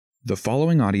The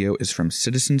following audio is from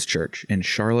Citizens Church in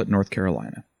Charlotte, North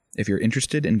Carolina. If you're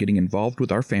interested in getting involved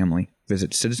with our family,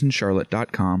 visit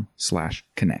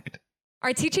citizenscharlotte.com/connect.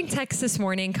 Our teaching text this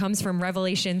morning comes from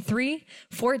Revelation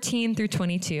 3:14 through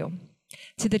 22.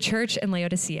 To the church in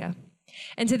Laodicea.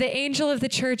 And to the angel of the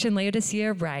church in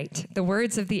Laodicea write, the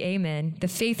words of the Amen, the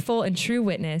faithful and true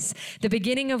witness, the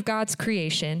beginning of God's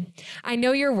creation. I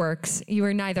know your works. You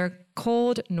are neither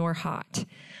cold nor hot.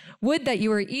 Would that you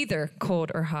were either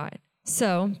cold or hot.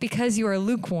 So, because you are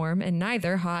lukewarm and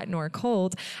neither hot nor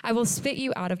cold, I will spit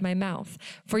you out of my mouth.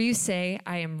 For you say,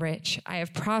 I am rich, I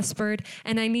have prospered,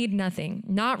 and I need nothing,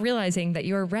 not realizing that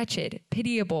you are wretched,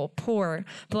 pitiable, poor,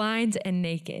 blind, and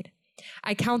naked.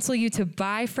 I counsel you to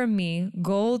buy from me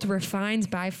gold refined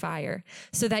by fire,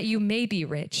 so that you may be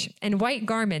rich, and white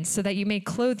garments, so that you may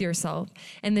clothe yourself,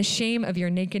 and the shame of your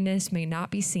nakedness may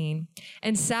not be seen,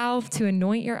 and salve to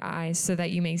anoint your eyes, so that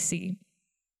you may see.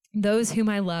 Those whom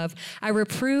I love, I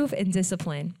reprove and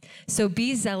discipline. So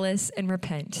be zealous and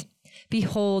repent.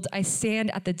 Behold, I stand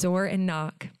at the door and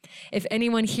knock. If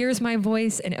anyone hears my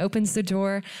voice and opens the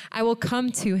door, I will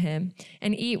come to him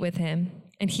and eat with him,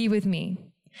 and he with me.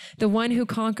 The one who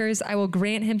conquers, I will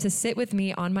grant him to sit with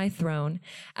me on my throne,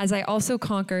 as I also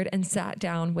conquered and sat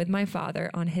down with my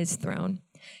Father on his throne.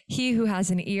 He who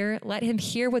has an ear, let him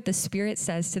hear what the Spirit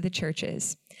says to the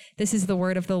churches. This is the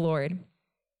word of the Lord.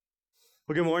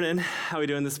 Well, good morning. How are we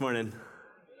doing this morning?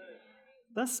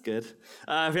 That's good. If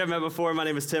you haven't met before, my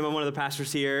name is Tim. I'm one of the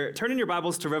pastors here. Turn in your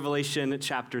Bibles to Revelation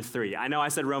chapter 3. I know I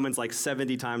said Romans like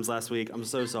 70 times last week. I'm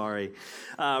so sorry.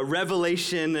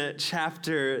 Revelation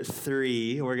chapter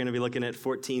 3. We're going to be looking at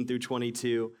 14 through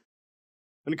 22.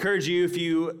 I encourage you, if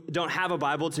you don't have a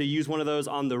Bible, to use one of those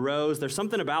on the rows. There's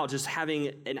something about just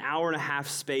having an hour and a half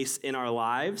space in our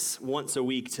lives once a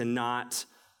week to not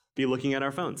be looking at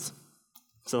our phones.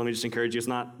 So let me just encourage you. It's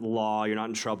not law. You're not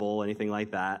in trouble, anything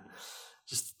like that.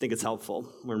 Just think it's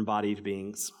helpful. We're embodied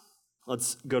beings.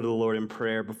 Let's go to the Lord in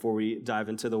prayer before we dive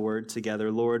into the word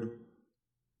together. Lord,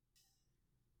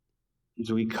 as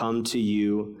we come to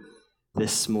you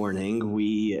this morning,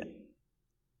 we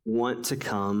want to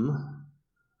come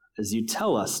as you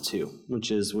tell us to, which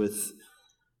is with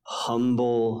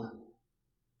humble,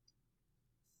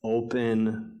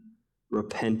 open,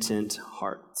 repentant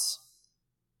hearts.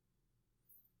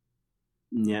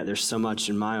 And yet there's so much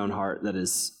in my own heart that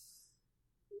is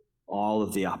all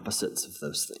of the opposites of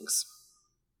those things.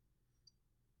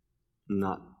 I'm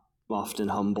not often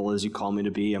humble as you call me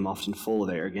to be. I'm often full of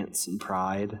arrogance and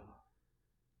pride.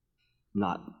 I'm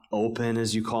not open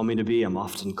as you call me to be. I'm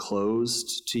often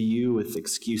closed to you with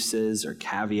excuses or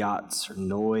caveats or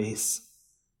noise,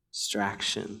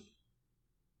 distraction.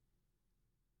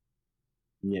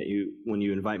 And yet when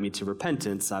you invite me to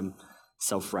repentance, I'm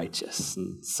self-righteous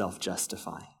and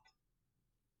self-justifying.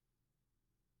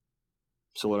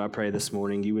 So Lord, I pray this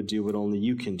morning you would do what only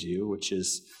you can do, which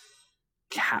is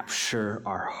capture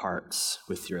our hearts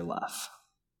with your love.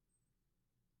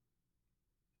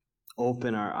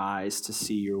 Open our eyes to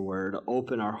see your word.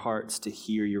 Open our hearts to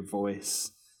hear your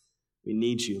voice. We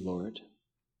need you, Lord.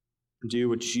 Do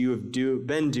what you have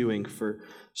been doing for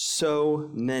so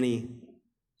many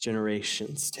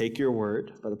generations. Take your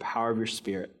word by the power of your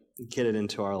Spirit and get it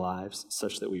into our lives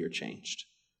such that we are changed.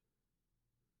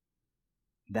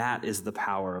 That is the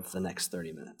power of the next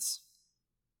 30 minutes.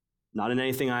 Not in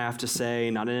anything I have to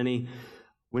say, not in any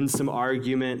winsome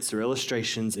arguments or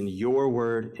illustrations, in your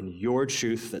word, in your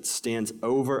truth that stands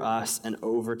over us and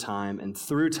over time and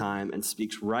through time and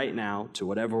speaks right now to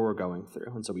whatever we're going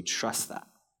through. And so we trust that.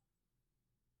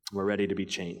 We're ready to be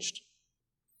changed.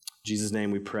 In Jesus'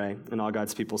 name we pray. And all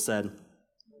God's people said,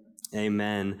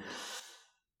 amen.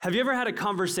 Have you ever had a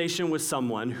conversation with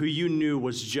someone who you knew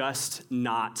was just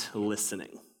not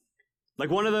listening? Like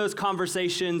one of those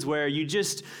conversations where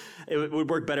it would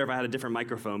work better if I had a different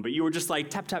microphone, but you were just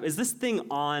like, tap, tap, is this thing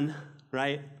on,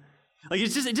 right? Like it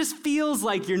just feels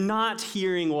like you're not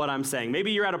hearing what I'm saying.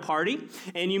 Maybe you're at a party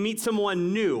and you meet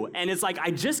someone new and it's like, I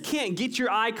just can't get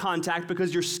your eye contact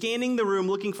because you're scanning the room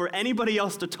looking for anybody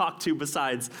else to talk to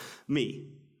besides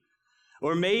me.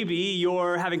 Or maybe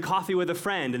you're having coffee with a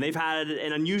friend and they've had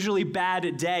an unusually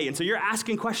bad day. And so you're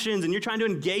asking questions and you're trying to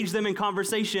engage them in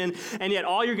conversation. And yet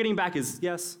all you're getting back is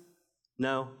yes,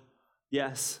 no,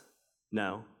 yes,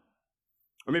 no.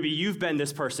 Or maybe you've been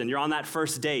this person. You're on that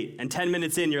first date and 10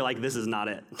 minutes in, you're like, this is not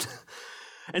it.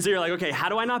 And so you're like, okay, how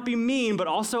do I not be mean? But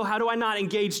also how do I not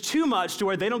engage too much to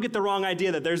where they don't get the wrong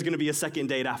idea that there's going to be a second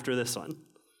date after this one?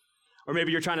 Or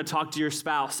maybe you're trying to talk to your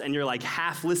spouse and you're like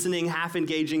half listening, half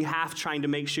engaging, half trying to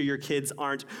make sure your kids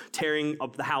aren't tearing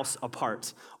up the house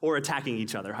apart or attacking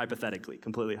each other, hypothetically,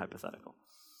 completely hypothetical.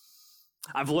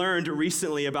 I've learned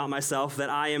recently about myself that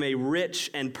I am a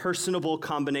rich and personable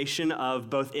combination of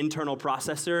both internal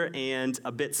processor and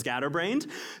a bit scatterbrained.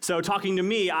 So talking to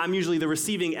me, I'm usually the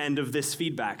receiving end of this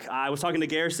feedback. I was talking to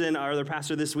Garrison, our other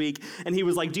pastor this week, and he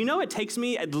was like, do you know it takes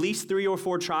me at least 3 or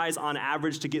 4 tries on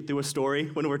average to get through a story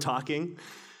when we're talking?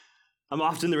 I'm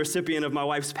often the recipient of my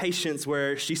wife's patience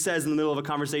where she says in the middle of a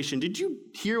conversation, did you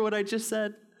hear what I just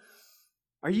said?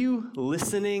 Are you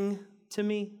listening to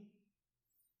me?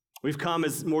 We've come,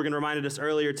 as Morgan reminded us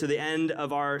earlier, to the end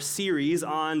of our series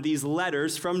on these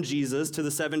letters from Jesus to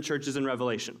the 7 churches in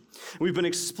Revelation. We've been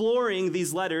exploring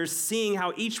these letters, seeing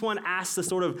how each one asks a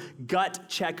sort of gut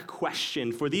check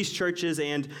question for these churches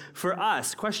and for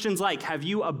us. Questions like, have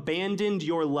you abandoned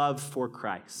your love for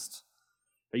Christ?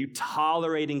 Are you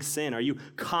tolerating sin? Are you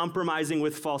compromising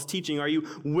with false teaching? Are you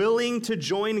willing to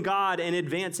join God in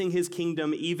advancing his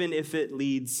kingdom, even if it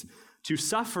leads to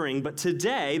suffering? But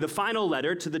today, the final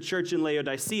letter to the church in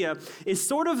Laodicea is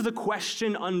sort of the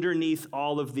question underneath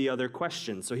all of the other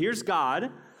questions. So here's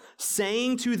God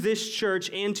saying to this church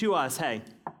and to us, hey,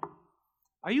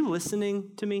 are you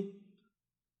listening to me?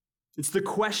 It's the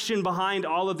question behind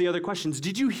all of the other questions.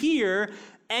 Did you hear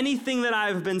anything that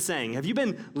I've been saying? Have you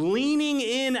been leaning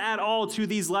in at all to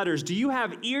these letters? Do you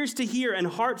have ears to hear and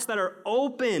hearts that are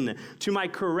open to my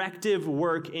corrective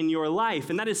work in your life?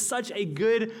 And that is such a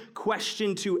good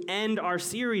question to end our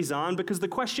series on, because the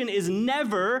question is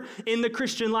never in the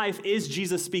Christian life, is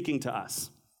Jesus speaking to us?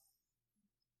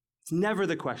 It's never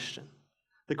the question.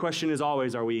 The question is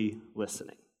always, are we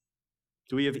listening?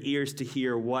 Do we have ears to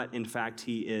hear what, in fact,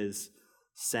 he is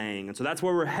saying? And so that's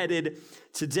where we're headed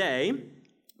today.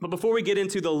 But before we get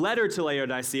into the letter to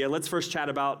Laodicea, let's first chat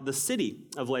about the city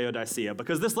of Laodicea,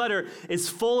 because this letter is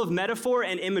full of metaphor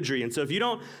and imagery. And so if you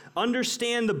don't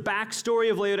understand the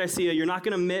backstory of Laodicea, you're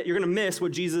going to miss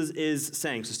what Jesus is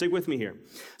saying. So stick with me here.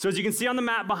 So as you can see on the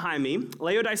map behind me,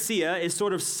 Laodicea is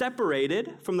sort of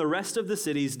separated from the rest of the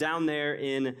cities down there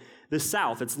in the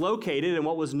south. It's located in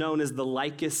what was known as the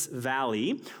Lycus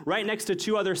Valley, right next to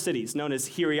 2 other cities known as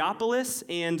Hierapolis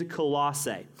and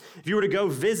Colossae. If you were to go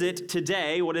visit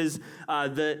today what is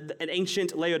an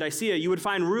ancient Laodicea, you would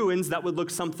find ruins that would look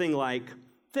something like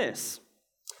this.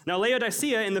 Now,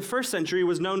 Laodicea in the 1st century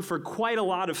was known for quite a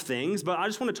lot of things, but I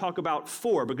just want to talk about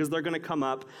 4 because they're going to come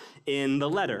up in the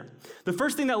letter. The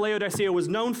first thing that Laodicea was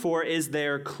known for is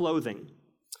their clothing.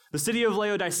 The city of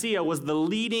Laodicea was the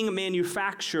leading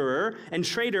manufacturer and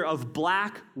trader of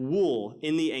black wool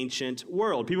in the ancient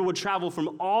world. People would travel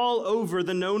from all over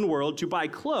the known world to buy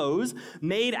clothes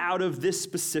made out of this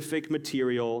specific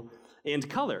material and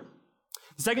color.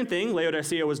 The second thing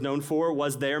Laodicea was known for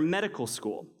was their medical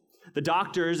school. The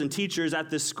doctors and teachers at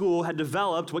this school had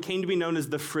developed what came to be known as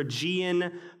the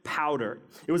Phrygian powder.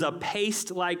 It was a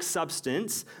paste-like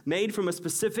substance made from a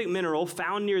specific mineral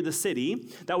found near the city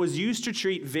that was used to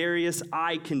treat various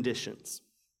eye conditions.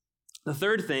 The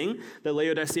third thing that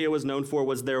Laodicea was known for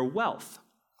was their wealth.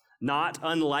 Not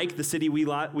unlike the city we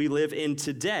live in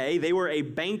today, they were a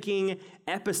banking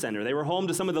epicenter. They were home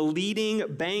to some of the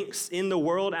leading banks in the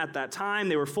world at that time.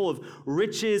 They were full of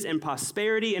riches and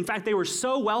prosperity. In fact, they were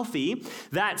so wealthy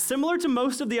that, similar to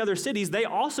most of the other cities, they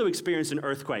also experienced an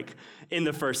earthquake in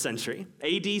the 1st century.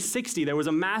 AD 60, there was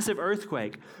a massive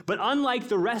earthquake. But unlike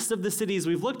the rest of the cities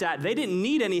we've looked at, they didn't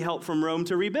need any help from Rome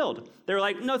to rebuild. They were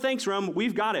like, no thanks, Rome.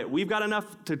 We've got it. We've got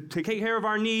enough to take care of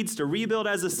our needs, to rebuild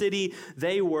as a city.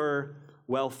 They were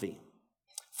wealthy.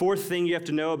 Fourth thing you have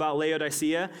to know about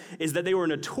Laodicea is that they were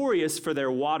notorious for their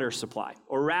water supply,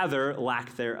 or rather,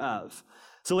 lack thereof.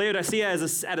 So Laodicea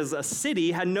as a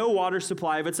city had no water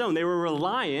supply of its own. They were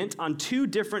reliant on 2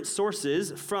 different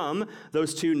sources from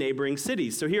those 2 neighboring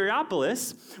cities. So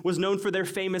Hierapolis was known for their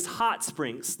famous hot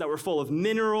springs that were full of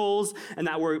minerals and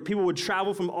that were people would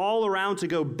travel from all around to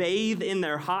go bathe in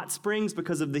their hot springs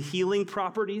because of the healing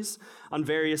properties on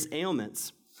various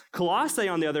ailments. Colossae,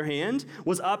 on the other hand,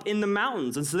 was up in the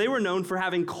mountains, and so they were known for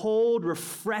having cold,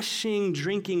 refreshing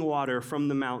drinking water from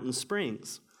the mountain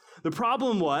springs. The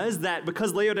problem was that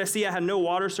because Laodicea had no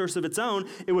water source of its own,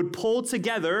 it would pull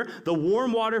together the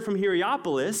warm water from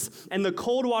Hierapolis and the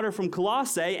cold water from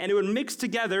Colossae, and it would mix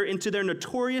together into their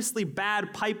notoriously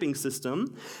bad piping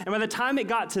system. And by the time it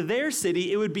got to their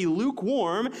city, it would be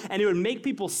lukewarm, and it would make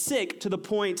people sick to the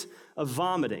point of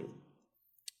vomiting.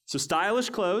 So stylish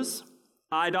clothes,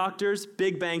 eye doctors,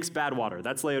 big banks, bad water.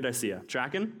 That's Laodicea.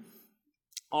 Tracking?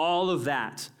 All of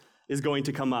that is going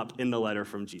to come up in the letter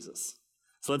from Jesus.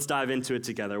 So let's dive into it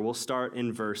together. We'll start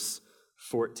in verse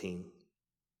 14.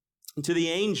 To the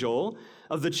angel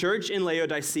of the church in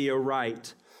Laodicea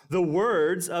write, the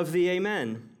words of the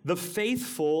Amen, the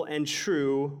faithful and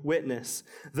true witness,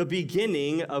 the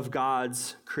beginning of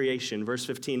God's creation. Verse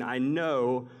 15, I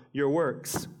know your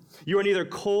works. You are neither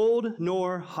cold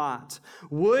nor hot.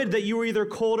 Would that you were either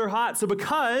cold or hot. So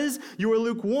because you are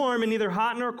lukewarm and neither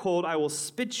hot nor cold, I will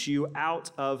spit you out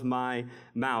of my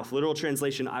mouth. Literal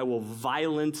translation, I will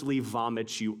violently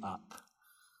vomit you up.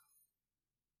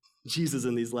 Jesus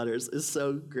in these letters is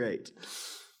so great.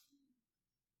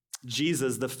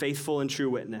 Jesus, the faithful and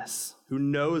true witness, who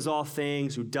knows all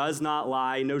things, who does not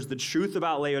lie, knows the truth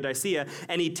about Laodicea,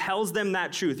 and he tells them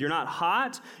that truth. You're not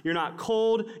hot, you're not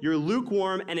cold, you're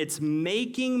lukewarm, and it's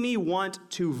making me want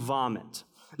to vomit.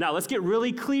 Now, let's get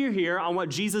really clear here on what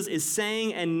Jesus is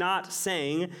saying and not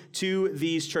saying to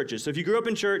these churches. So if you grew up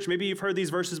in church, maybe you've heard these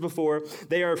verses before.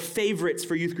 They are favorites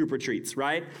for youth group retreats,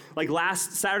 right? Like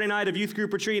last Saturday night of youth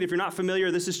group retreat, if you're not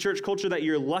familiar, this is church culture that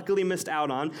you're luckily missed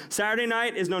out on. Saturday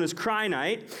night is known as Cry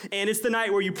Night, and it's the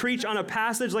night where you preach on a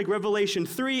passage like Revelation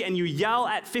 3, and you yell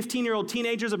at 15-year-old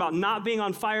teenagers about not being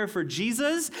on fire for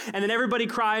Jesus, and then everybody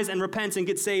cries and repents and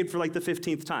gets saved for like the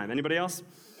 15th time. Anybody else?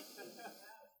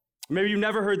 Maybe you've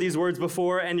never heard these words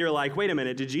before and you're like, wait a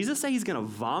minute, did Jesus say he's going to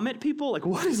vomit people? Like,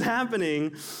 what is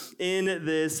happening in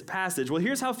this passage? Well,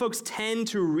 here's how folks tend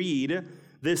to read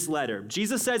this letter.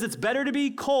 Jesus says it's better to be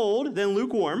cold than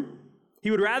lukewarm.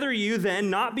 He would rather you then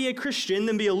not be a Christian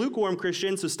than be a lukewarm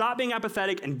Christian, so stop being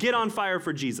apathetic and get on fire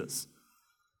for Jesus.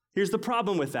 Here's the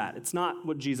problem with that. It's not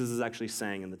what Jesus is actually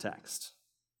saying in the text.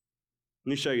 Let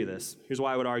me show you this. Here's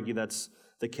why I would argue that's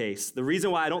the case. The reason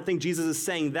why I don't think Jesus is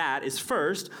saying that is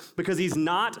first, because he's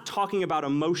not talking about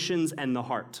emotions and the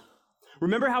heart.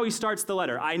 Remember how he starts the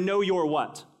letter. I know your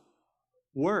what?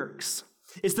 Works.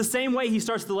 It's the same way he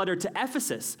starts the letter to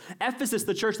Ephesus. Ephesus,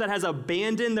 the church that has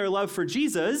abandoned their love for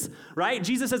Jesus, right?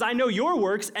 Jesus says, I know your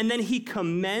works, and then he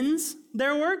commends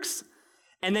their works,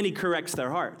 and then he corrects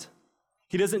their heart.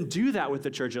 He doesn't do that with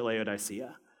the church at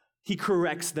Laodicea. He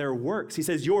corrects their works. He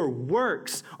says, your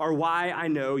works are why I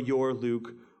know you're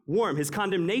lukewarm. His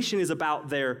condemnation is about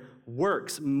their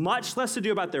works, much less to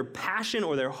do about their passion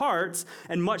or their hearts,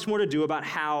 and much more to do about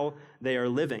how they are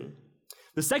living.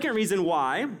 The second reason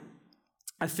why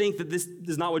I think that this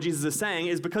is not what Jesus is saying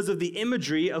is because of the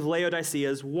imagery of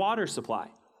Laodicea's water supply.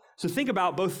 So think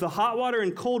about both the hot water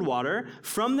and cold water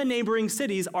from the neighboring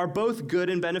cities are both good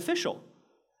and beneficial.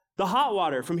 The hot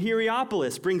water from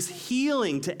Hierapolis brings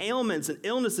healing to ailments and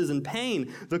illnesses and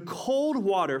pain. The cold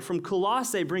water from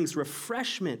Colossae brings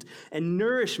refreshment and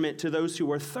nourishment to those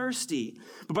who are thirsty.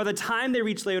 But by the time they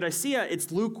reach Laodicea,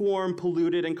 it's lukewarm,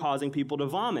 polluted, and causing people to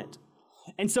vomit.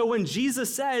 And so when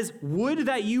Jesus says, would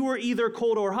that you were either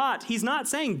cold or hot, he's not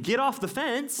saying get off the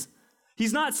fence.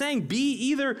 He's not saying be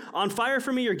either on fire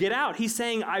for me or get out. He's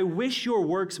saying, I wish your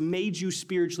works made you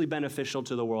spiritually beneficial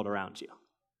to the world around you.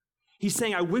 He's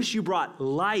saying, I wish you brought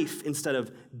life instead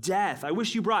of death. I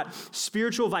wish you brought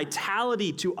spiritual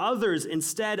vitality to others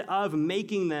instead of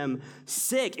making them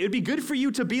sick. It would be good for you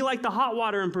to be like the hot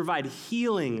water and provide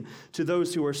healing to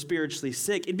those who are spiritually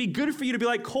sick. It'd be good for you to be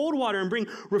like cold water and bring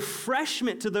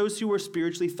refreshment to those who are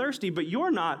spiritually thirsty, but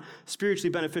you're not spiritually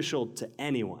beneficial to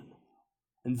anyone.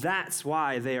 And that's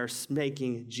why they are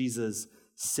making Jesus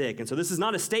sick. And so this is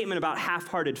not a statement about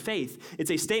half-hearted faith. It's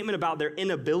a statement about their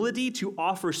inability to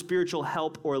offer spiritual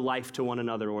help or life to one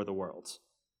another or the world.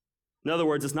 In other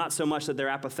words, it's not so much that they're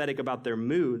apathetic about their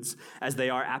moods as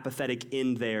they are apathetic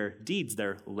in their deeds.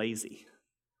 They're lazy.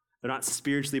 They're not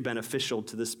spiritually beneficial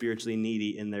to the spiritually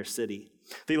needy in their city.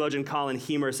 Theologian Colin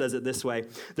Hemer says it this way: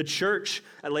 the church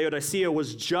at Laodicea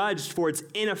was judged for its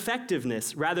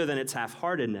ineffectiveness rather than its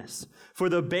half-heartedness, for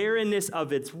the barrenness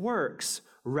of its works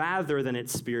rather than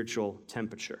its spiritual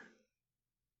temperature.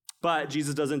 But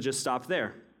Jesus doesn't just stop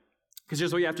there. Because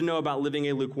here's what you have to know about living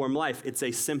a lukewarm life. It's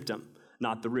a symptom,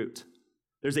 not the root.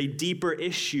 There's a deeper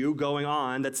issue going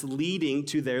on that's leading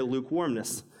to their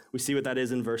lukewarmness. We see what that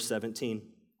is in verse 17.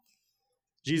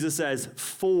 Jesus says,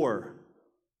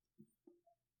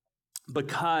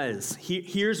 because,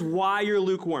 here's why you're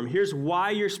lukewarm. Here's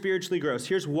why you're spiritually gross.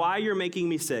 Here's why you're making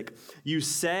me sick. You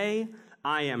say,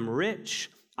 I am rich,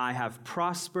 I have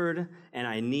prospered, and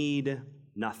I need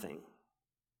nothing.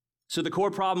 So the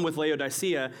core problem with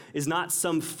Laodicea is not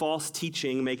some false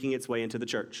teaching making its way into the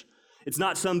church. It's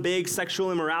not some big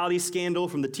sexual immorality scandal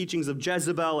from the teachings of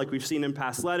Jezebel like we've seen in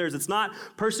past letters. It's not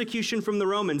persecution from the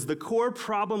Romans. The core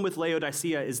problem with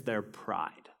Laodicea is their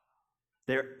pride,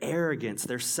 their arrogance,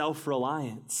 their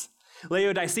self-reliance.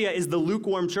 Laodicea is the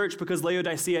lukewarm church because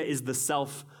Laodicea is the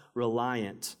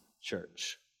self-reliant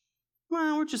church.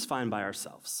 Well, we're just fine by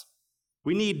ourselves.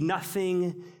 We need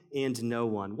nothing and no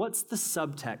one. What's the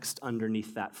subtext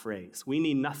underneath that phrase? We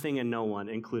need nothing and no one,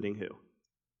 including who?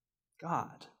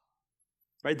 God.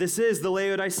 Right? This is the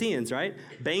Laodiceans, right?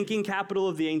 Banking capital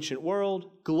of the ancient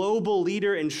world, global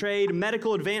leader in trade,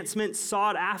 medical advancement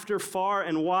sought after far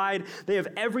and wide. They have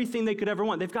everything they could ever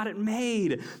want. They've got it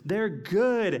made. They're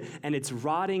good. And it's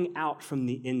rotting out from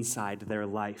the inside, their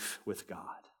life with God.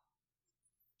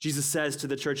 Jesus says to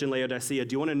the church in Laodicea,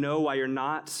 do you want to know why you're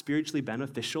not spiritually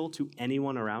beneficial to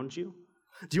anyone around you?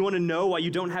 Do you want to know why you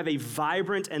don't have a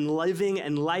vibrant and living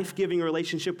and life-giving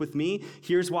relationship with me?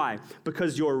 Here's why.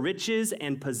 Because your riches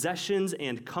and possessions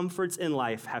and comforts in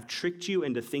life have tricked you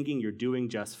into thinking you're doing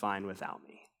just fine without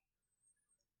me.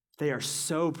 They are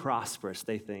so prosperous,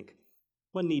 they think,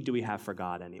 what need do we have for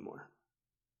God anymore?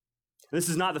 This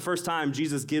is not the first time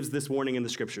Jesus gives this warning in the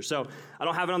scripture. So I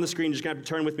don't have it on the screen. Just going to have to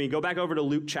turn with me. Go back over to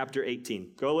Luke chapter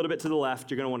 18. Go a little bit to the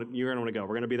left. You're going to want to go. We're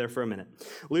going to be there for a minute.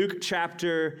 Luke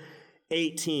chapter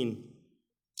 18.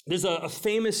 There's a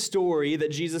famous story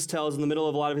that Jesus tells in the middle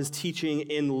of a lot of his teaching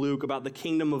in Luke about the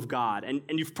kingdom of God. And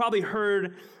you've probably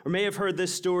heard or may have heard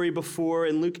this story before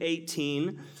in Luke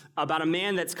 18 about a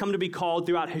man that's come to be called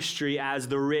throughout history as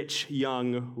the rich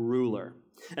young ruler.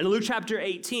 And in Luke chapter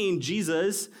 18,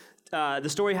 Jesus, the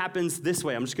story happens this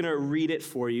way. I'm just going to read it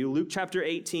for you. Luke chapter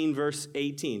 18, verse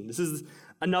 18. This is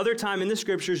another time in the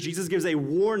scriptures, Jesus gives a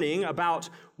warning about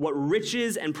what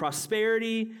riches and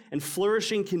prosperity and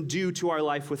flourishing can do to our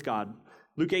life with God.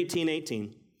 Luke 18,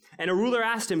 18. And a ruler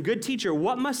asked him, good teacher,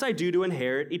 what must I do to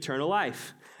inherit eternal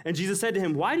life? And Jesus said to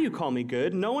him, why do you call me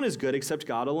good? No one is good except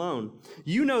God alone.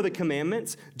 You know the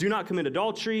commandments. Do not commit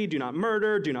adultery, do not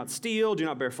murder, do not steal, do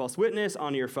not bear false witness,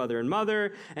 honor your father and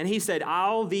mother. And he said,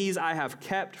 all these I have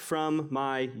kept from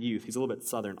my youth. He's a little bit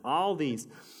southern. All these.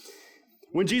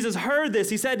 When Jesus heard this,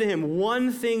 he said to him,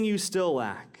 one thing you still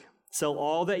lack. Sell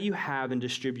all that you have and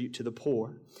distribute to the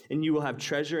poor, and you will have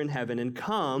treasure in heaven. And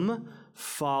come,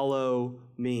 follow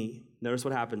me. Notice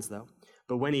what happens, though.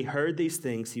 But when he heard these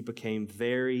things, he became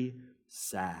very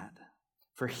sad,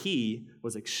 for he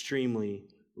was extremely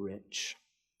rich.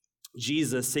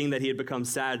 Jesus, seeing that he had become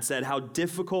sad, said, how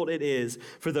difficult it is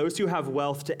for those who have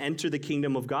wealth to enter the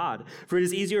kingdom of God. For it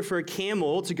is easier for a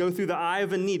camel to go through the eye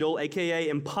of a needle, aka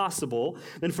impossible,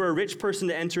 than for a rich person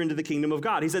to enter into the kingdom of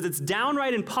God. He says it's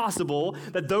downright impossible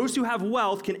that those who have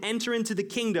wealth can enter into the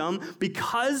kingdom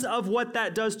because of what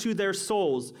that does to their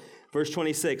souls. Verse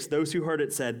 26, those who heard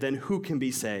it said, then who can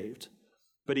be saved?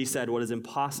 But he said, what is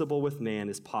impossible with man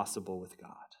is possible with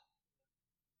God.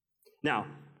 Now,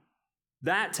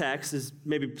 that text is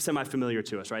maybe semi-familiar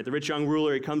to us, right? The rich young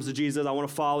ruler, he comes to Jesus, I want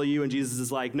to follow you. And Jesus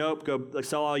is like, nope, go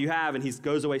sell all you have. And he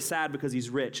goes away sad because he's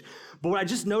rich. But what I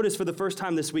just noticed for the first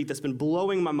time this week that's been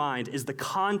blowing my mind is the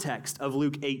context of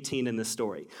Luke 18 in this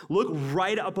story. Look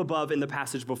right up above in the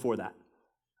passage before that.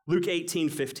 Luke 18,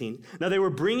 15. Now they were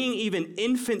bringing even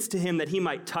infants to him that he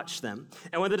might touch them.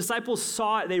 And when the disciples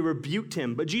saw it, they rebuked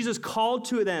him. But Jesus called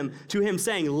to him,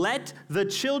 saying, let the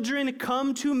children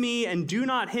come to me and do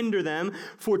not hinder them,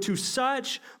 for to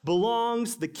such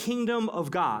belongs the kingdom of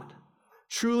God.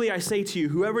 Truly I say to you,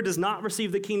 whoever does not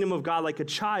receive the kingdom of God like a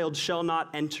child shall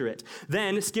not enter it.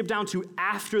 Then skip down to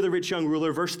after the rich young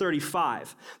ruler, verse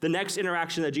 35, the next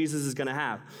interaction that Jesus is going to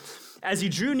have. As he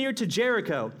drew near to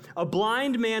Jericho, a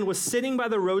blind man was sitting by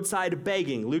the roadside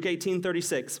begging, Luke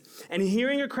 18:36. And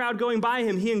hearing a crowd going by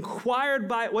him, he inquired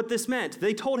by what this meant.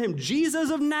 They told him,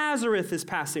 Jesus of Nazareth is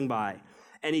passing by.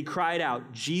 And he cried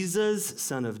out, Jesus,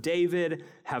 son of David,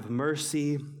 have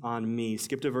mercy on me.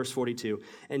 Skip to verse 42.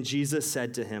 And Jesus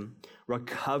said to him,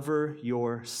 recover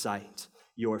your sight.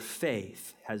 Your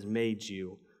faith has made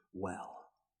you well.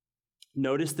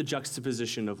 Notice the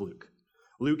juxtaposition of Luke.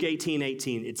 Luke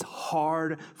 18:18, it's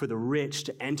hard for the rich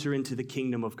to enter into the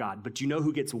kingdom of God. But do you know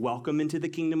who gets welcome into the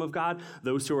kingdom of God?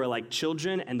 Those who are like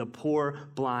children and the poor,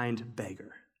 blind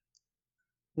beggar.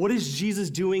 What is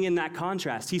Jesus doing in that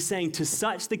contrast? He's saying, to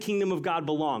such the kingdom of God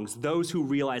belongs, those who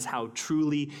realize how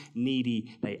truly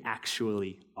needy they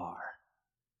actually are.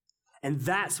 And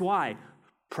that's why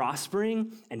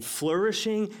prospering and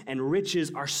flourishing and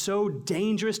riches are so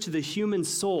dangerous to the human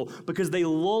soul, because they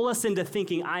lull us into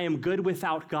thinking, I am good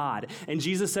without God. And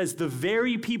Jesus says the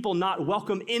very people not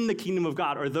welcome in the kingdom of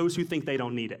God are those who think they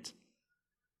don't need it.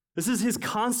 This is his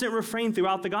constant refrain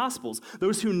throughout the Gospels.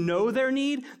 Those who know their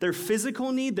need, their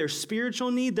physical need, their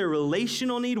spiritual need, their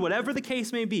relational need, whatever the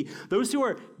case may be, those who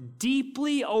are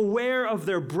deeply aware of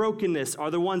their brokenness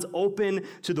are the ones open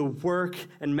to the work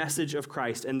and message of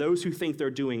Christ. And those who think they're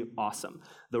doing awesome,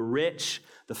 the rich,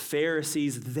 the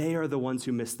Pharisees, they are the ones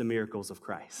who miss the miracles of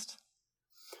Christ.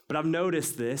 But I've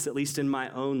noticed this, at least in my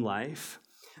own life,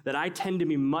 that I tend to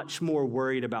be much more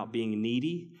worried about being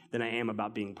needy than I am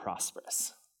about being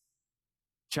prosperous.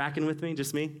 Tracking with me,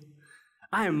 just me?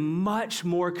 I am much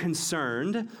more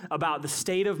concerned about the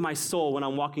state of my soul when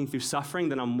I'm walking through suffering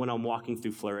than when I'm walking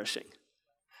through flourishing.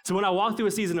 So when I walk through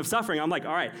a season of suffering, I'm like,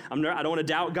 all right, I don't want to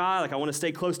doubt God. Like I want to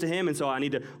stay close to him. And so I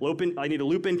need to loop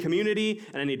in community,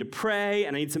 and I need to pray,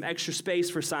 and I need some extra space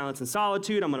for silence and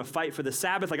solitude. I'm going to fight for the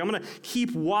Sabbath. Like I'm going to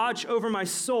keep watch over my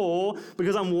soul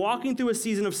because I'm walking through a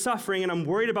season of suffering, and I'm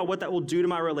worried about what that will do to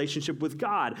my relationship with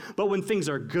God. But when things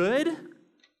are good,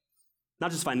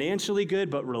 not just financially good,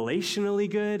 but relationally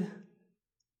good,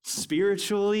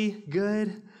 spiritually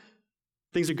good,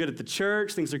 things are good at the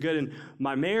church, things are good in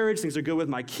my marriage, things are good with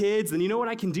my kids, then you know what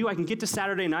I can do? I can get to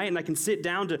Saturday night and I can sit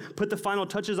down to put the final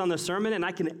touches on the sermon, and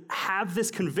I can have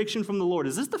this conviction from the Lord.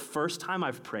 Is this the first time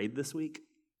I've prayed this week?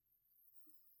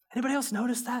 Anybody else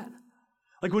notice that?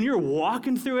 Like when you're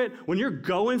walking through it, when you're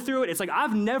going through it, it's like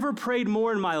I've never prayed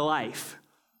more in my life.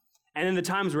 And in the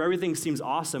times where everything seems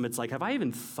awesome, it's like, have I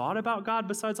even thought about God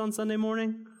besides on Sunday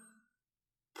morning?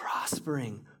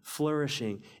 Prospering,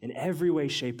 flourishing in every way,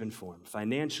 shape, and form,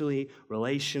 financially,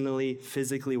 relationally,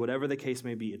 physically, whatever the case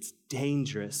may be, it's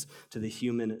dangerous to the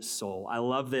human soul. I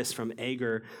love this from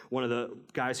Agur, one of the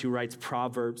guys who writes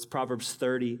Proverbs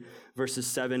 30, verses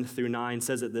 7 through 9,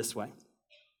 says it this way.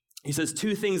 He says,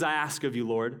 2 things I ask of you,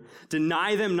 Lord.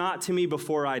 Deny them not to me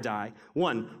before I die.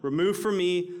 1, remove from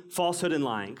me falsehood and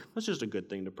lying. That's just a good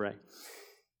thing to pray.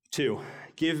 2,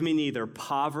 give me neither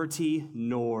poverty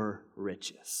nor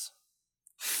riches.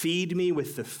 Feed me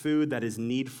with the food that is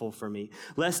needful for me,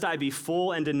 lest I be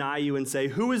full and deny you and say,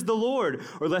 who is the Lord?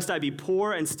 Or lest I be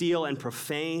poor and steal and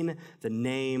profane the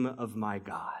name of my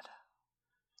God.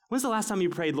 When's the last time you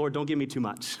prayed, Lord, don't give me too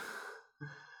much?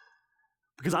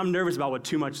 Because I'm nervous about what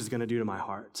too much is going to do to my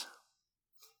heart.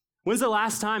 When's the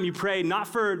last time you prayed, not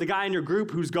for the guy in your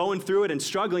group who's going through it and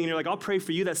struggling, and you're like, I'll pray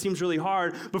for you, that seems really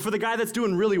hard, but for the guy that's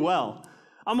doing really well?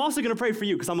 I'm also going to pray for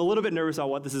you because I'm a little bit nervous about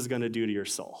what this is going to do to your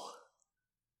soul.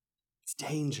 It's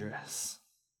dangerous.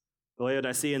 The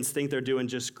Laodiceans think they're doing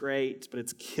just great, but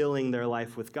it's killing their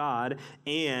life with God,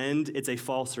 and it's a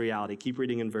false reality. Keep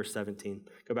reading in verse 17.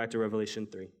 Go back to Revelation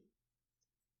 3.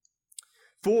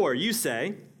 For you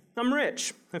say, I'm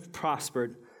rich, I've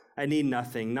prospered, I need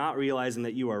nothing, not realizing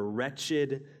that you are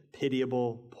wretched,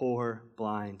 pitiable, poor,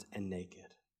 blind, and naked.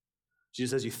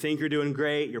 Jesus says you think you're doing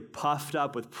great, you're puffed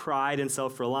up with pride and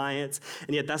self-reliance,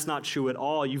 and yet that's not true at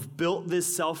all. You've built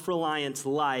this self-reliant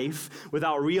life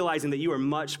without realizing that you are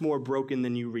much more broken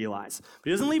than you realize. But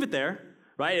he doesn't leave it there,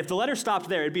 right? If the letter stopped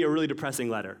there, it'd be a really depressing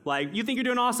letter. Like, you think you're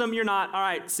doing awesome, you're not. All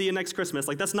right, see you next Christmas.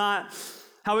 Like, that's not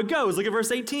how it goes. Look at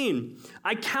verse 18.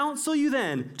 I counsel you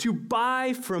then to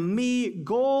buy from me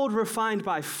gold refined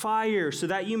by fire so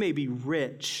that you may be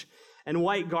rich, and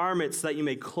white garments so that you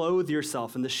may clothe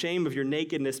yourself, and the shame of your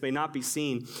nakedness may not be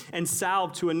seen, and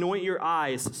salve to anoint your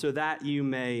eyes so that you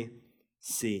may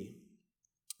see.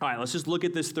 All right, let's just look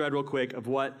at this thread real quick of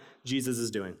what Jesus is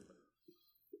doing.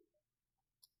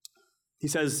 He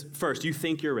says, first, you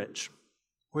think you're rich.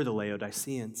 We're the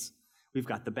Laodiceans. We've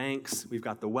got the banks, we've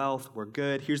got the wealth, we're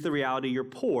good. Here's the reality, you're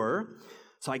poor.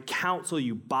 So I counsel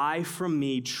you, buy from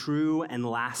me true and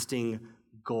lasting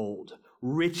gold.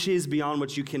 Riches beyond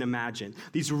what you can imagine.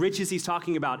 These riches he's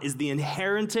talking about is the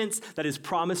inheritance that is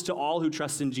promised to all who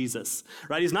trust in Jesus,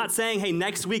 right? He's not saying, hey,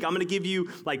 next week I'm going to give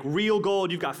you like real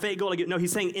gold. You've got fake gold. No,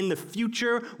 he's saying in the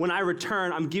future, when I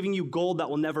return, I'm giving you gold that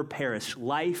will never perish,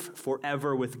 life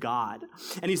forever with God.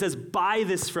 And he says, buy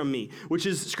this from me, which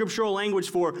is scriptural language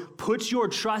for put your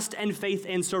trust and faith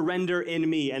and surrender in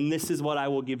me, and this is what I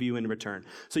will give you in return.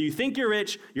 So you think you're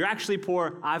rich, you're actually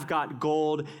poor. I've got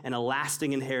gold and a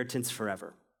lasting inheritance forever.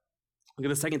 Look at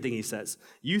the second thing he says.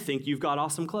 You think you've got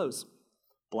awesome clothes.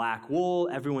 Black wool,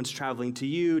 everyone's traveling to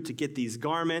you to get these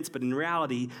garments, but in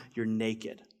reality, you're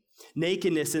naked.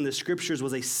 Nakedness in the scriptures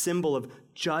was a symbol of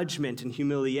judgment and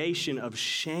humiliation, of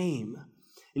shame.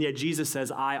 And yet Jesus says,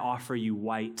 I offer you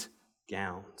white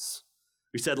gowns.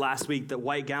 We said last week that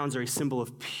white gowns are a symbol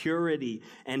of purity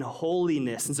and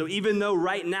holiness. And so even though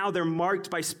right now they're marked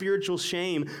by spiritual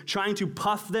shame, trying to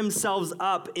puff themselves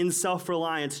up in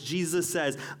self-reliance, Jesus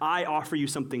says, I offer you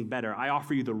something better. I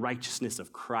offer you the righteousness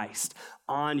of Christ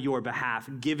on your behalf,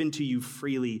 given to you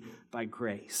freely by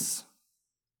grace.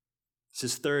 This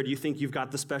is third, you think you've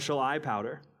got the special eye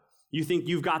powder. You think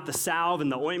you've got the salve and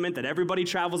the ointment that everybody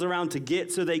travels around to get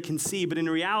so they can see, but in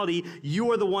reality, you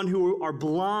are the one who are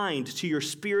blind to your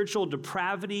spiritual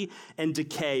depravity and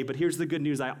decay. But here's the good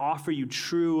news. I offer you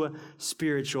true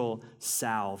spiritual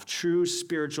salve, true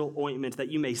spiritual ointment that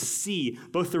you may see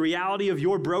both the reality of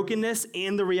your brokenness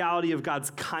and the reality of God's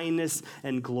kindness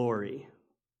and glory.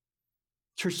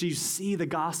 Church, do you see the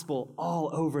gospel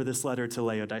all over this letter to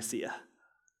Laodicea?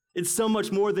 It's so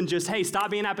much more than just, hey,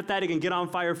 stop being apathetic and get on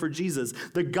fire for Jesus.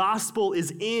 The gospel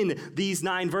is in these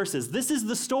 9 verses. This is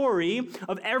the story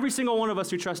of every single one of us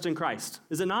who trust in Christ,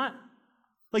 is it not?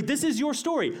 Like, this is your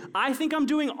story. I think I'm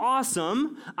doing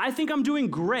awesome. I think I'm doing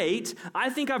great. I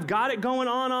think I've got it going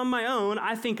on my own.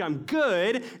 I think I'm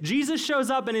good. Jesus shows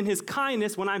up, and in his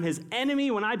kindness, when I'm his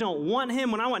enemy, when I don't want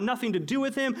him, when I want nothing to do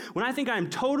with him, when I think I'm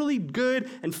totally good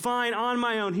and fine on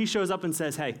my own, he shows up and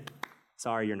says, hey,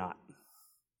 sorry, you're not.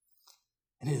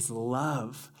 And in his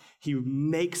love, he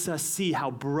makes us see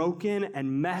how broken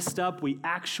and messed up we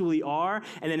actually are.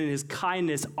 And then in his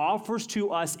kindness, offers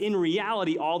to us in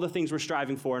reality all the things we're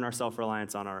striving for in our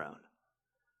self-reliance on our own.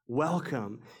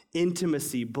 Welcome,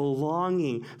 intimacy,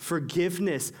 belonging,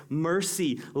 forgiveness,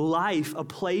 mercy, life, a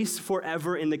place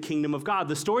forever in the kingdom of God.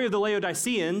 The story of the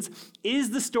Laodiceans is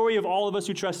the story of all of us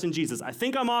who trust in Jesus. I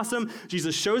think I'm awesome.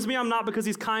 Jesus shows me I'm not because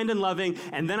he's kind and loving.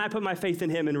 And then I put my faith in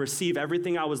him and receive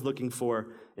everything I was looking for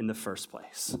in the first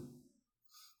place.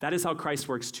 That is how Christ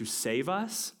works to save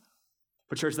us.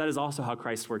 But church, that is also how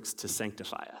Christ works to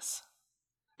sanctify us.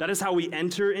 That is how we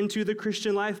enter into the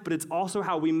Christian life, but it's also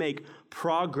how we make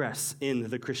progress in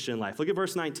the Christian life. Look at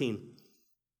verse 19.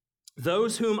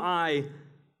 Those whom I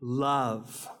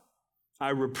love, I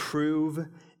reprove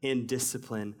and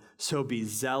discipline, so be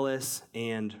zealous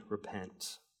and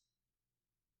repent.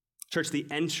 Church, the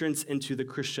entrance into the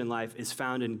Christian life is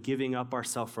found in giving up our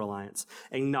self-reliance,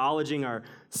 acknowledging our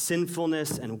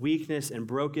sinfulness and weakness and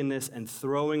brokenness, and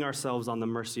throwing ourselves on the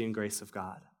mercy and grace of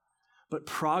God. But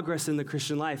progress in the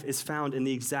Christian life is found in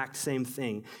the exact same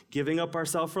thing, giving up our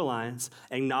self-reliance,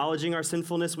 acknowledging our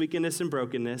sinfulness, weakness, and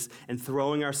brokenness, and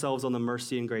throwing ourselves on the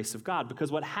mercy and grace of God. Because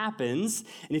what happens,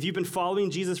 and if you've been following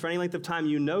Jesus for any length of time,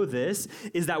 you know this,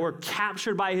 is that we're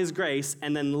captured by his grace,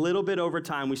 and then a little bit over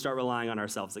time, we start relying on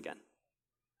ourselves again.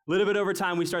 A little bit over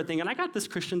time, we start thinking, I got this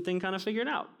Christian thing kind of figured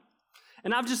out.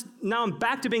 And now I'm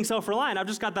back to being self-reliant. I've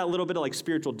just got that little bit of like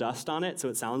spiritual dust on it, so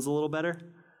it sounds a little better.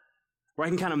 Where I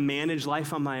can kind of manage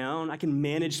life on my own. I can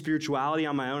manage spirituality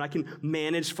on my own. I can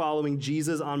manage following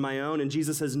Jesus on my own. And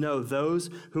Jesus says, no, those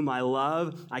whom I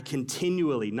love, I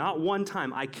continually, not one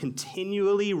time, I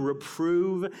continually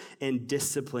reprove and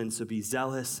discipline. So be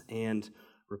zealous and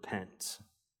repent.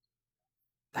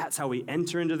 That's how we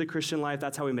enter into the Christian life.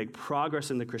 That's how we make progress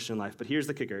in the Christian life. But here's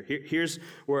the kicker. Here's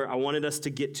where I wanted us to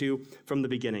get to from the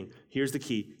beginning. Here's the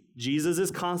key. Jesus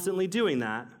is constantly doing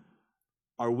that.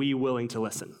 Are we willing to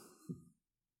listen?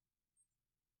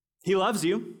 He loves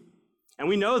you, and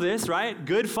we know this, right?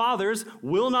 Good fathers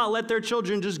will not let their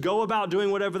children just go about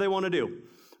doing whatever they want to do,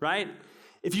 right?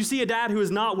 If you see a dad who is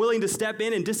not willing to step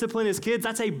in and discipline his kids,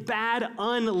 that's a bad,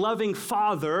 unloving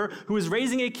father who is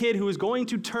raising a kid who is going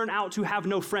to turn out to have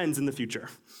no friends in the future.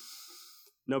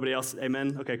 Nobody else?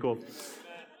 Amen? Okay, cool.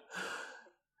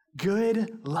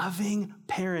 Good, loving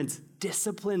parents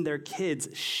discipline their kids,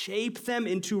 shape them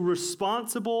into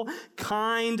responsible,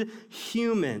 kind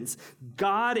humans.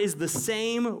 God is the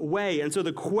same way. And so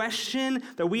the question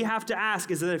that we have to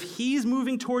ask is that if he's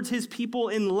moving towards his people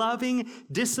in loving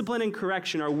discipline and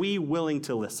correction, are we willing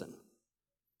to listen?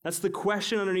 That's the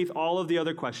question underneath all of the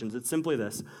other questions. It's simply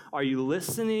this. Are you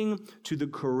listening to the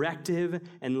corrective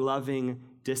and loving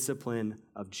discipline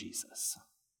of Jesus?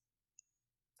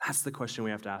 That's the question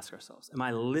we have to ask ourselves. Am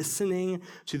I listening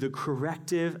to the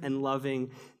corrective and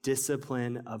loving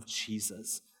discipline of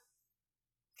Jesus?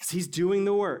 Because he's doing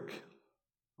the work.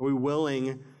 Are we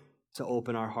willing to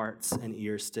open our hearts and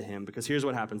ears to him? Because here's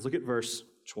what happens. Look at verse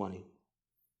 20.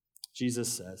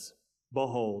 Jesus says,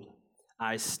 behold,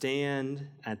 I stand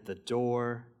at the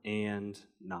door and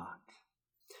knock.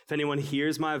 If anyone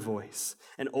hears my voice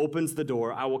and opens the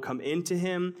door, I will come into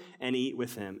him and eat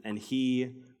with him, and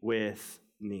he with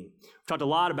me. We've talked a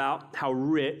lot about how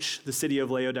rich the city of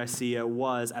Laodicea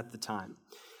was at the time.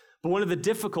 But one of the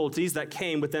difficulties that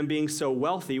came with them being so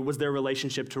wealthy was their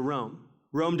relationship to Rome.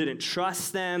 Rome didn't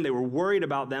trust them. They were worried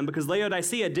about them because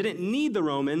Laodicea didn't need the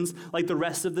Romans like the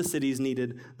rest of the cities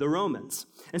needed the Romans.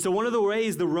 And so one of the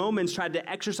ways the Romans tried to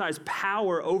exercise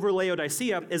power over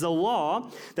Laodicea is a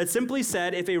law that simply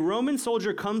said, if a Roman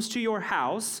soldier comes to your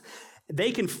house,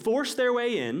 they can force their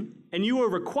way in, and you are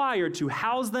required to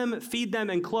house them, feed them,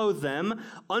 and clothe them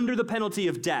under the penalty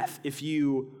of death if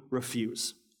you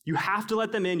refuse. You have to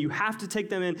let them in. You have to take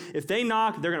them in. If they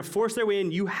knock, they're going to force their way in.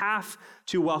 You have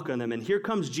to welcome them. And here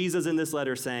comes Jesus in this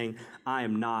letter saying, I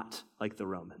am not like the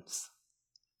Romans.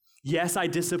 Yes, I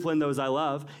discipline those I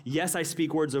love. Yes, I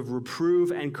speak words of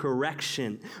reproof and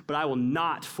correction, but I will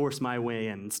not force my way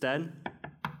in. Instead,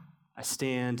 I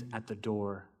stand at the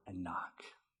door and knock.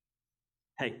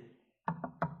 Hey,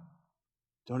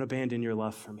 don't abandon your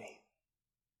love for me.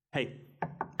 Hey,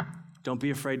 don't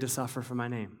be afraid to suffer for my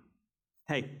name.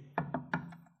 Hey,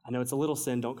 I know it's a little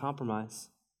sin, don't compromise.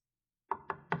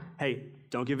 Hey,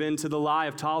 don't give in to the lie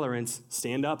of tolerance.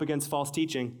 Stand up against false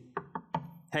teaching.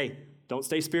 Hey, don't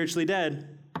stay spiritually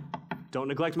dead. Don't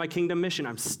neglect my kingdom mission.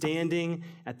 I'm standing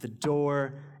at the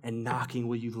door and knocking.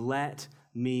 Will you let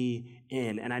me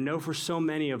in? And I know for so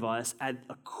many of us, at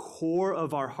the core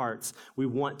of our hearts, we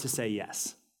want to say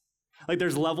yes. Like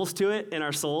there's levels to it in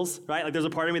our souls, right? Like there's a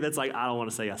part of me that's like, I don't want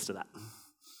to say yes to that.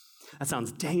 That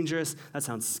sounds dangerous. That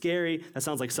sounds scary. That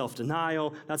sounds like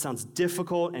self-denial. That sounds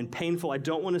difficult and painful. I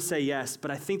don't want to say yes,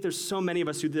 but I think there's so many of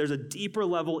us who there's a deeper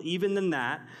level even than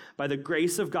that by the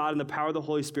grace of God and the power of the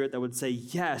Holy Spirit that would say,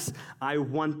 yes, I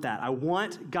want that. I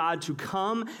want God to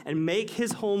come and make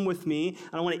his home with me.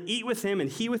 And I want to eat with him and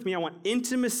he with me. I want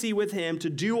intimacy with him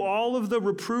to do all of the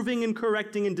reproving and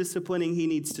correcting and disciplining he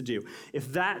needs to do.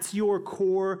 If that's your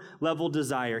core level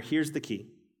desire, here's the key.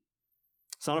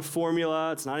 It's not a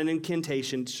formula. It's not an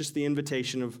incantation. It's just the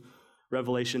invitation of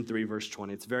Revelation 3, verse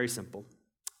 20. It's very simple.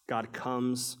 God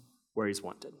comes where he's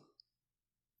wanted.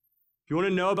 If you want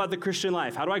to know about the Christian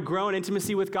life, how do I grow in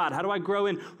intimacy with God? How do I grow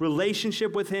in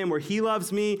relationship with him where he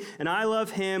loves me and I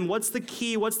love him? What's the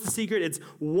key? What's the secret? It's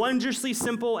wondrously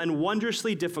simple and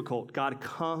wondrously difficult. God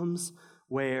comes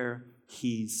where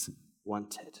he's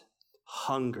wanted.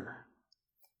 Hunger,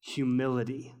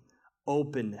 humility,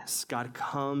 openness. God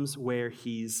comes where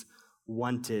he's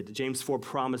wanted. James 4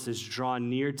 promises, draw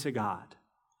near to God,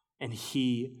 and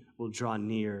he will draw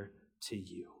near to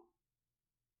you.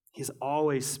 He's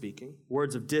always speaking.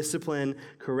 Words of discipline,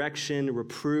 correction,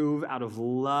 reprove out of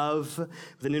love,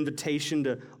 with an invitation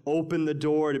to open the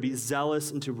door, to be zealous,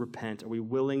 and to repent. Are we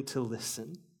willing to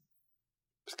listen?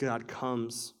 Because God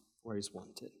comes where he's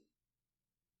wanted.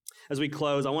 As we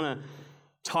close, I want to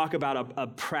talk about a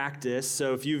practice.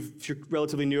 So if you're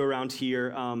relatively new around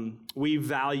here, we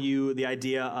value the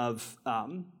idea of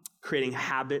creating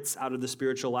habits out of the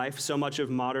spiritual life. So much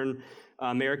of modern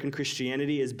American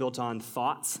Christianity is built on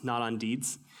thoughts, not on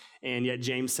deeds. And yet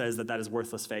James says that is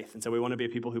worthless faith. And so we want to be a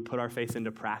people who put our faith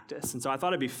into practice. And so I thought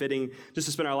it'd be fitting just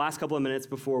to spend our last couple of minutes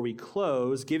before we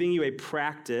close giving you a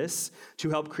practice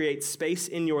to help create space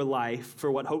in your life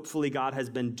for what hopefully God has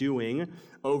been doing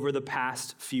over the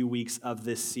past few weeks of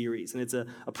this series. And it's a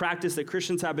practice that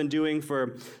Christians have been doing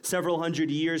for several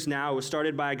hundred years now. It was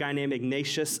started by a guy named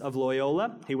Ignatius of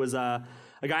Loyola. He was a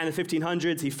guy in the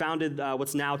 1500s. He founded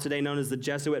what's now today known as the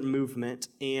Jesuit movement.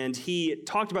 And he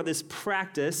talked about this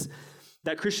practice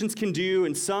that Christians can do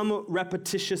in some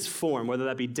repetitious form, whether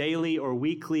that be daily or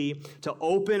weekly, to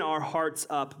open our hearts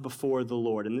up before the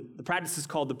Lord. And the practice is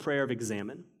called the prayer of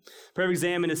examine. Prayer of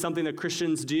examine is something that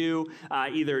Christians do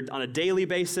either on a daily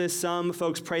basis. Some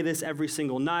folks pray this every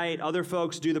single night. Other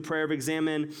folks do the prayer of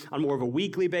examine on more of a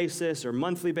weekly basis or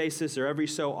monthly basis or every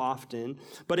so often.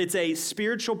 But it's a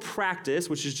spiritual practice,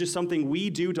 which is just something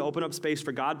we do to open up space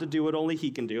for God to do what only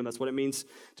he can do. And that's what it means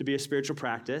to be a spiritual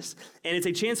practice. And it's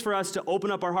a chance for us to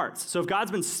open up our hearts. So if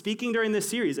God's been speaking during this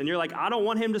series and you're like, I don't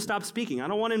want him to stop speaking. I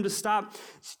don't want him to stop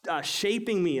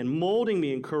shaping me and molding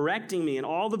me and correcting me in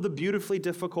all of the beautifully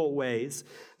difficult ways,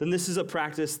 then this is a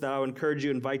practice that I would encourage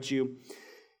you, invite you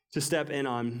to step in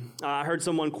on. I heard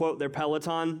someone quote their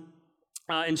Peloton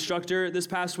instructor this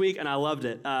past week, and I loved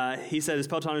it. He said his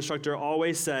Peloton instructor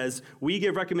always says, we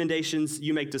give recommendations,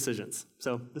 you make decisions.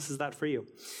 So this is that for you.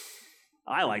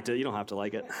 I liked it. You don't have to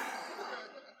like it.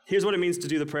 Here's what it means to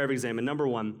do the prayer of examine. Number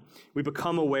one, we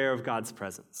become aware of God's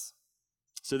presence.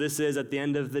 So this is, at the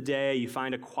end of the day, you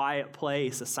find a quiet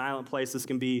place, a silent place. This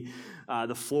can be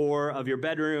the floor of your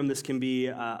bedroom. This can be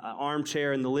an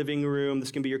armchair in the living room. This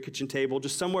can be your kitchen table,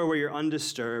 just somewhere where you're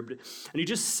undisturbed. And you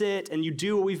just sit and you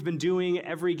do what we've been doing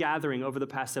every gathering over the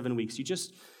past 7 weeks. You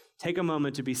just take a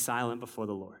moment to be silent before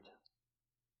the Lord.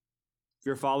 If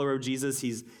you're a follower of Jesus,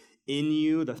 he's in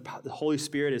you. The Holy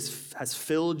Spirit has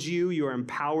filled you. You are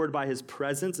empowered by his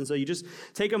presence. And so you just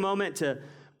take a moment to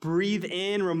breathe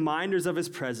in reminders of his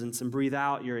presence and breathe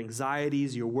out your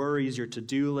anxieties, your worries, your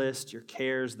to-do list, your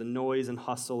cares, the noise and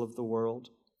hustle of the world.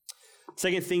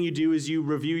 Second thing you do is you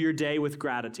review your day with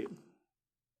gratitude.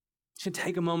 You should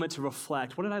take a moment to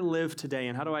reflect. What did I live today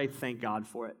and how do I thank God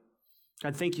for it?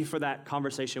 God, thank you for that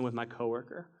conversation with my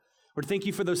coworker. Or thank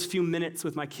you for those few minutes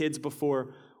with my kids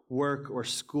before work or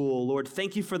school. Lord,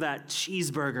 thank you for that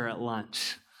cheeseburger at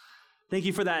lunch. Thank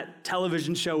you for that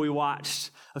television show we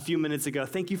watched a few minutes ago.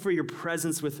 Thank you for your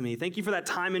presence with me. Thank you for that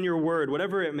time in your word,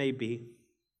 whatever it may be.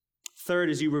 Third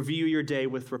is you review your day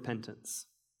with repentance.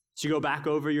 So you go back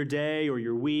over your day or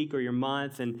your week or your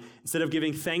month, and instead of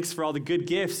giving thanks for all the good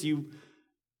gifts, you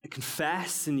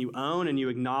confess and you own and you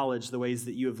acknowledge the ways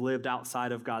that you have lived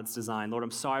outside of God's design. Lord,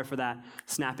 I'm sorry for that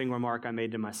snapping remark I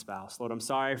made to my spouse. Lord, I'm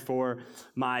sorry for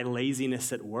my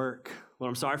laziness at work. Lord,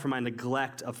 I'm sorry for my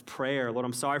neglect of prayer. Lord,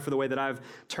 I'm sorry for the way that I've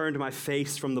turned my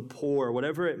face from the poor,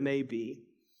 whatever it may be.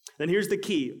 Then here's the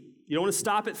key. You don't want to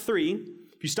stop at 3.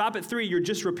 If you stop at 3, you're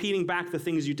just repeating back the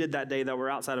things you did that day that were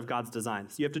outside of God's design.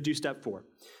 So you have to do step 4,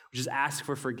 which is ask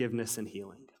for forgiveness and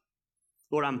healing.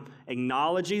 Lord, I'm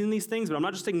acknowledging these things, but I'm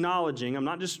not just acknowledging. I'm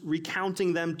not just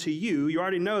recounting them to you. You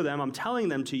already know them. I'm telling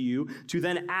them to you to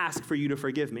then ask for you to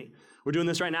forgive me. We're doing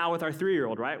this right now with our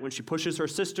 3-year-old, right? When she pushes her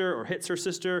sister or hits her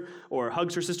sister or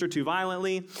hugs her sister too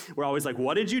violently, we're always like,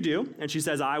 what did you do? And she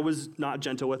says, I was not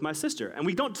gentle with my sister. And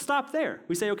we don't stop there.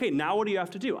 We say, okay, now what do you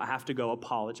have to do? I have to go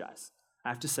apologize. I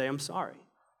have to say I'm sorry.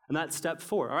 And that's step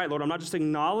 4. All right, Lord, I'm not just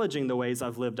acknowledging the ways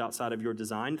I've lived outside of your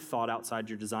design, thought outside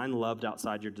your design, loved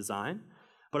outside your design,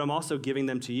 but I'm also giving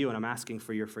them to you, and I'm asking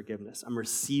for your forgiveness. I'm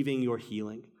receiving your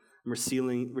healing. I'm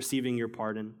receiving your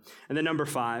pardon. And then number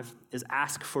 5 is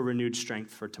ask for renewed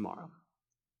strength for tomorrow.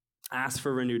 Ask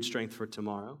for renewed strength for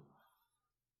tomorrow.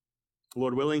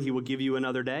 Lord willing, he will give you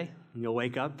another day, and you'll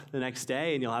wake up the next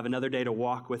day, and you'll have another day to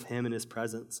walk with him in his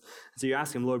presence. So you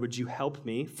ask him, Lord, would you help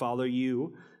me follow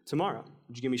you tomorrow?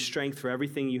 Would you give me strength for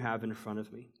everything you have in front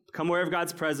of me? Come aware of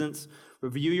God's presence,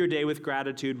 review your day with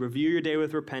gratitude, review your day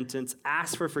with repentance,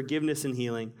 ask for forgiveness and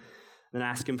healing, then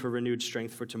ask him for renewed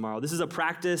strength for tomorrow. This is a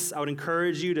practice I would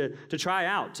encourage you to try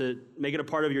out, to make it a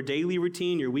part of your daily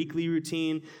routine, your weekly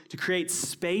routine, to create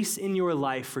space in your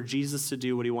life for Jesus to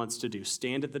do what he wants to do.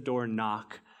 Stand at the door and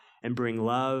knock and bring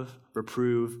love,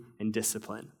 reprove, and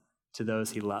discipline to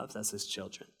those he loves as his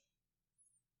children.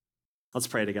 Let's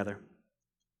pray together.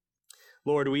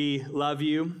 Lord, we love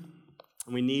you,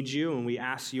 and we need you, and we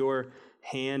ask your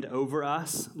hand over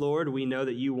us. Lord, we know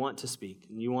that you want to speak,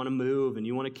 and you want to move, and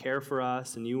you want to care for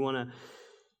us, and you want to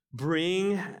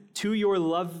bring to your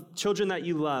children that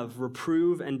you love,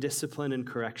 reprove and discipline and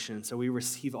correction. So we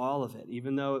receive all of it,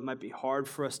 even though it might be hard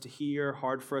for us to hear,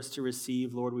 hard for us to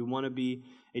receive. Lord, we want to be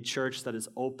a church that is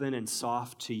open and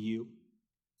soft to you.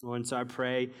 Lord, and so I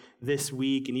pray this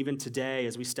week and even today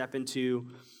as we step into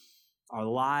our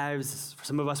lives, for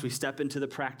some of us, we step into the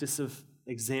practice of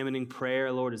examining prayer,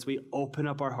 Lord, as we open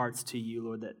up our hearts to you,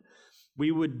 Lord, that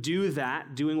we would do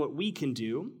that, doing what we can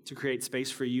do to create space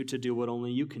for you to do what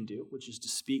only you can do, which is to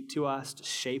speak to us, to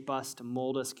shape us, to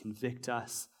mold us, convict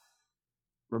us,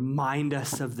 remind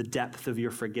us of the depth of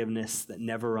your forgiveness that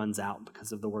never runs out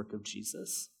because of the work of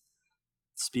Jesus.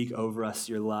 Speak over us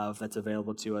your love that's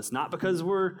available to us, not because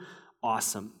we're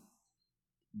awesome,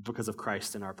 because of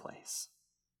Christ in our place.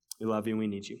 We love you and we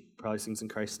need you. Probably things in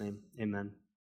Christ's name. Amen.